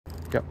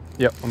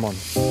Yep, I'm on.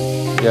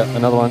 Yeah,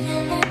 another one.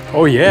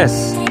 Oh,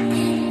 yes.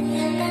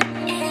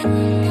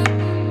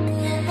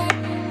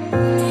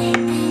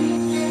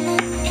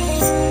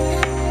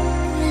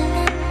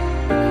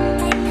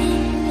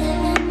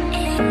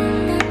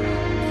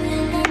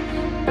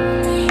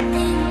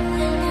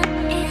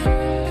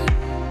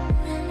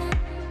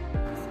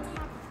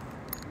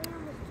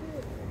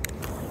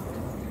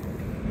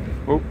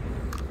 Oh.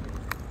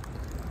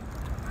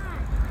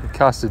 They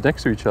casted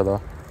next to each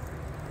other.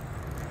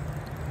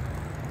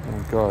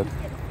 Oh, God.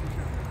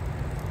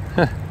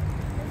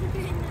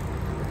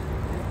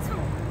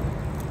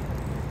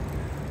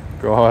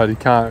 God, you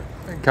can't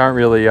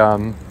really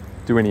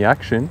do any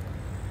action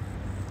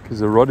because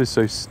the rod is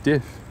so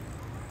stiff.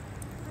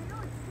 I know,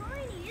 it's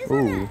tiny, isn't it?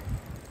 Oh,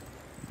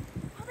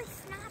 they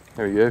snapped.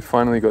 There we go,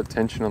 finally got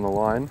tension on the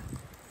line.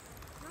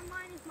 My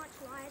line is much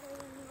lighter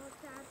than yours,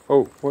 Dad.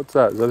 Oh, what's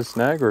that? Is that a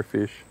snag or a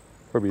fish?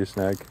 Probably a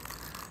snag.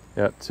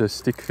 Yeah, it's a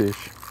stick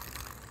fish.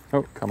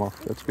 Oh, come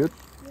off, that's good.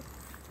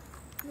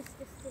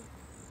 Mr. Stick.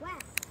 Wow.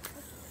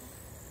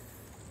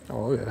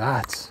 Oh, look at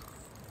that.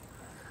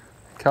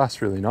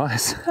 Cast really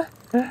nice.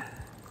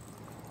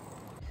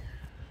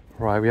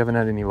 Right, we haven't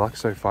had any luck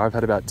so far. I've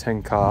had about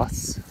 10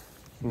 casts,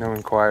 no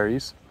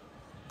inquiries.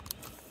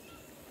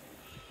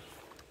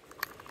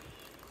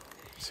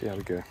 See how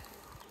we go.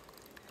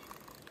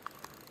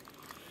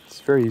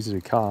 It's very easy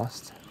to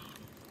cast.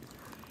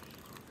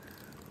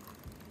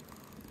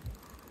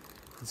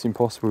 It's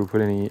impossible to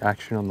put any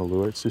action on the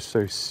lure. It's just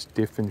so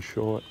stiff and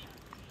short.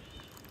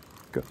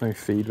 Got no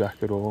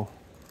feedback at all.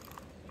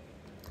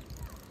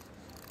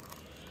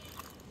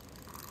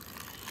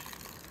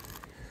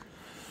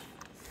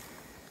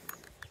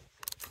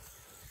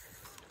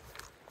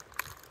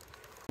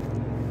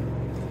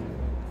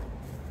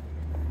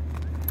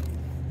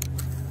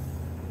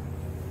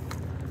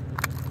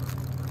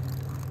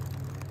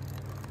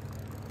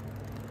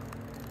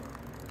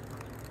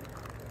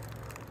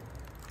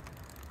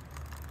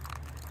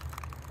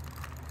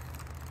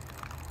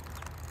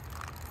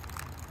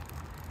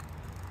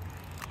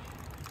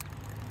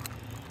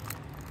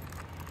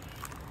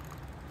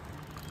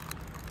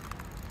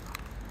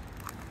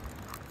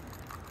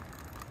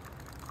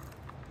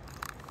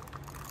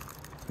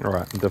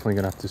 Alright, I'm definitely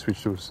going to have to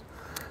switch to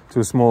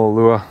a smaller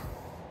lure.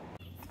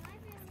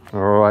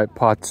 Alright,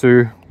 part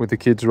 2 with the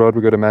kids' rod.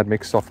 We've got a Mad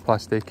Mix soft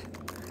plastic.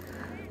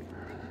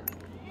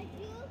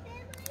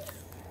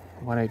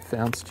 1/8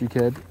 ounce jig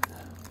head.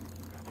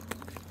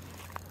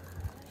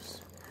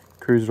 Just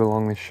cruise it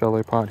along this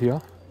shallow part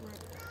here.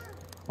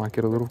 Might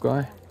get a little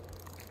guy.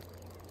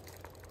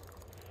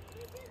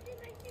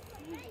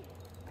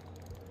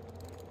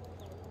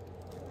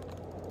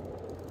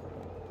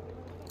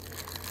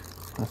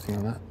 Nothing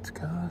on that to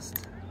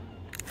cast.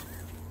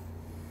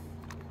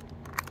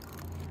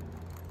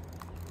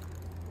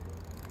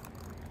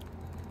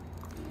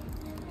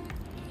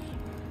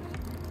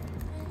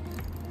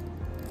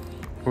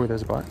 Oh,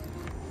 there's a bite.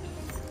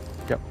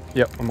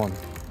 Yep, I'm on.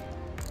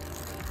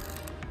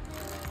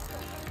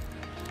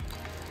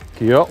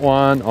 Got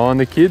one on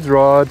the kids'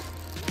 rod.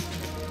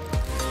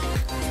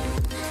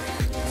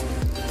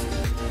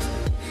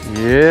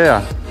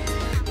 Yeah.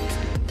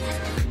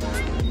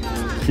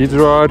 Kids'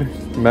 rod,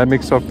 Mad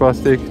Mix soft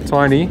plastic,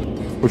 tiny.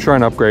 We'll try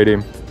and upgrade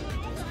him.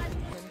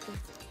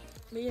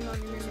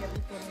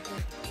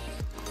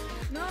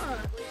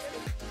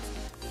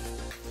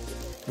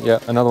 Yeah,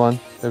 another one.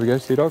 There we go,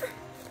 sea dog.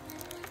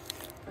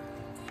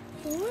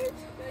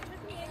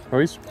 Oh,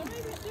 he's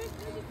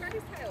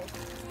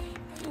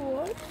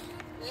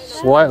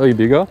slightly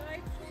bigger.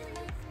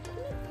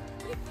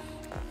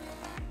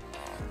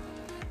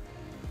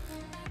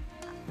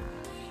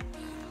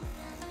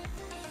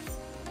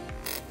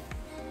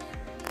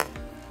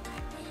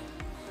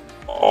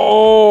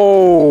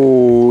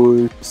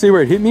 Oh, see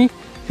where it hit me?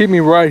 Hit me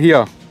right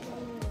here.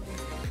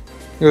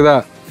 Look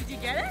at that. Did you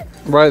get it?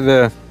 Right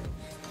there.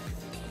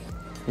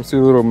 You see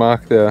a little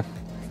mark there.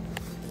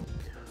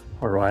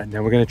 All right,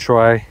 now we're going to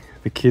try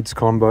the kids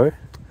combo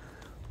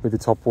with the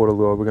topwater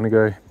lure. We're going to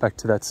go back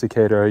to that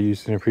cicada I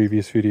used in a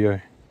previous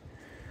video.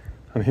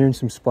 I'm hearing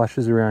some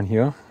splashes around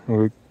here.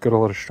 We've got a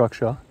lot of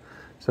structure,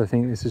 so I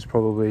think this is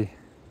probably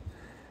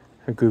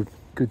a good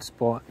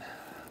spot.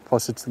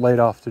 Plus it's late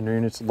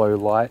afternoon, it's low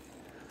light.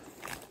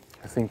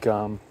 I think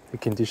the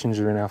conditions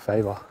are in our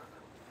favor.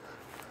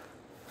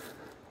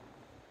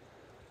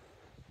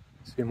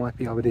 So you might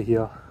be able to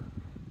hear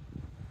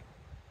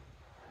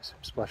some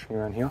splashing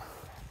around here.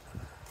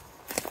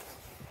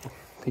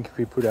 I think if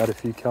we put out a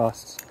few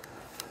casts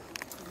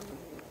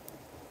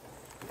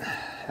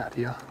out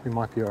here, we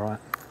might be all right.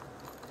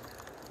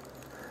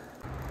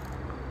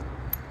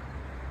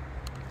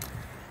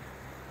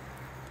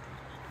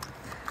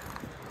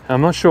 I'm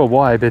not sure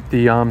why, but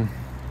the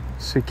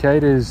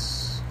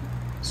cicada's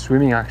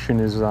swimming action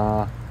is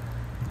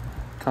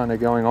kind of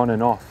going on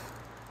and off.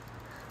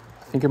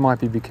 I think it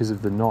might be because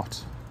of the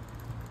knot.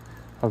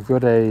 I've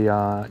got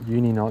a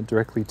uni knot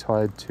directly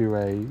tied to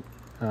a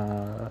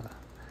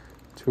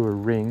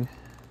ring.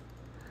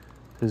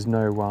 There's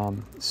no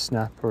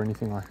snap or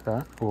anything like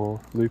that, or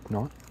loop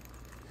knot.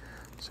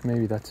 So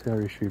maybe that's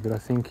our issue, but I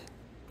think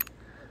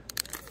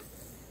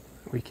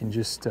we can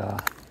just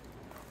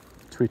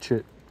twitch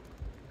it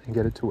and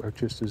get it to work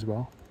just as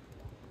well.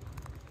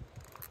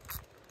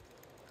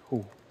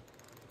 Oh.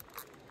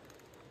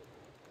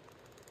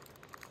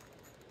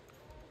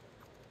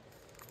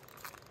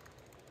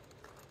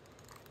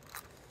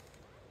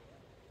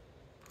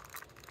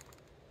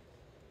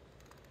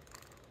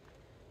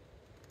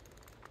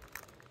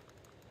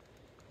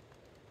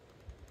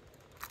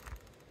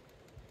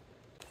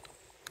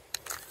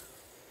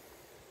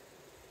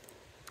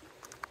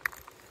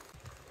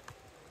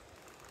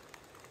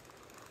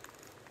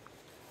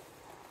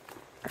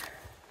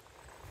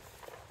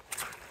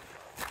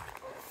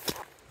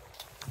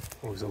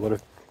 There's a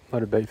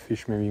lot of bait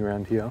fish moving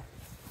around here.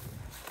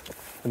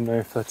 I don't know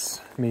if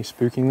that's me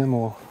spooking them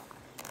or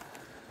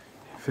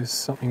if there's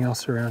something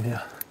else around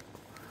here.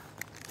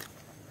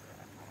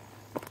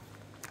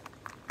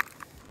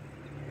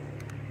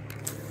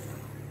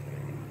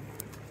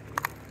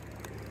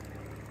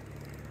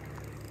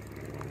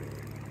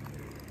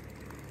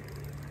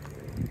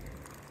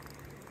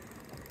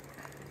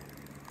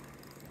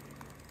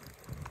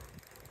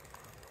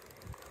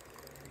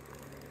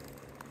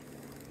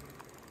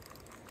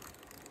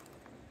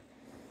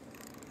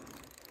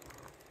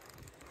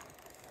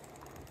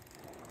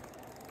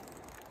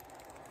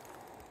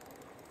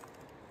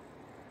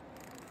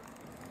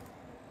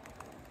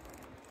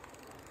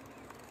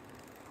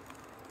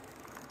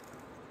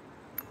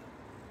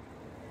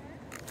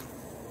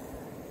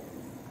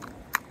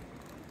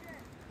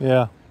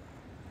 Yeah.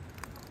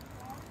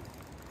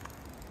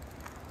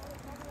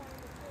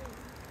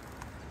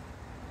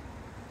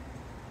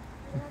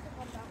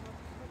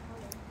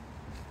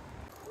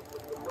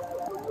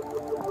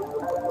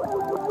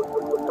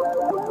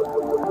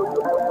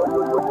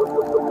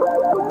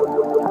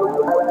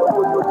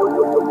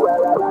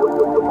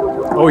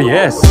 Oh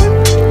yes.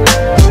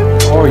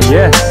 Oh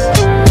yes.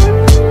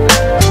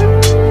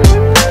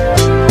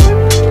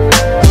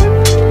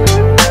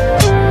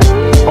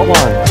 Hot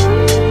one.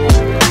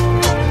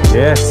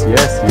 Yes,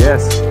 yes,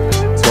 yes.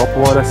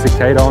 Topwater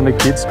cicada on the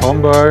kids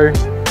combo.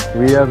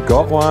 We have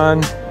got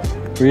one.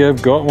 We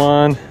have got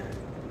one.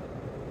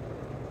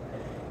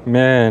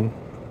 Man,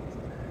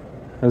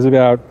 there's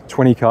about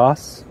 20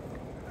 casts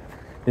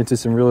into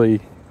some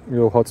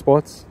real hot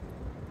spots.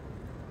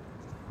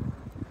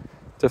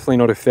 Definitely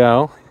not a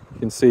foul. You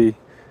can see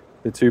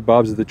the two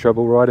barbs of the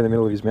treble right in the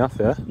middle of his mouth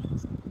there.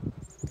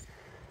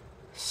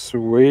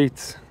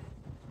 Sweet.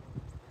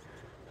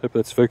 Hope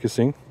that's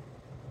focusing.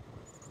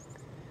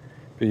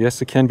 But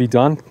yes, it can be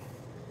done.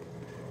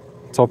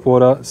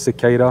 Topwater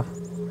cicada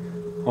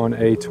on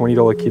a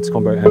 $20 kids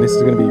combo, and this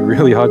is going to be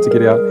really hard to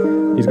get out.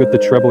 He's got the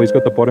treble, he's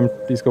got the bottom,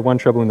 he's got one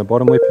treble in the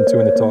bottom lip and two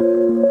in the top.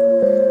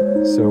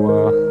 So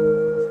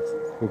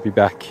we'll be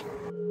back.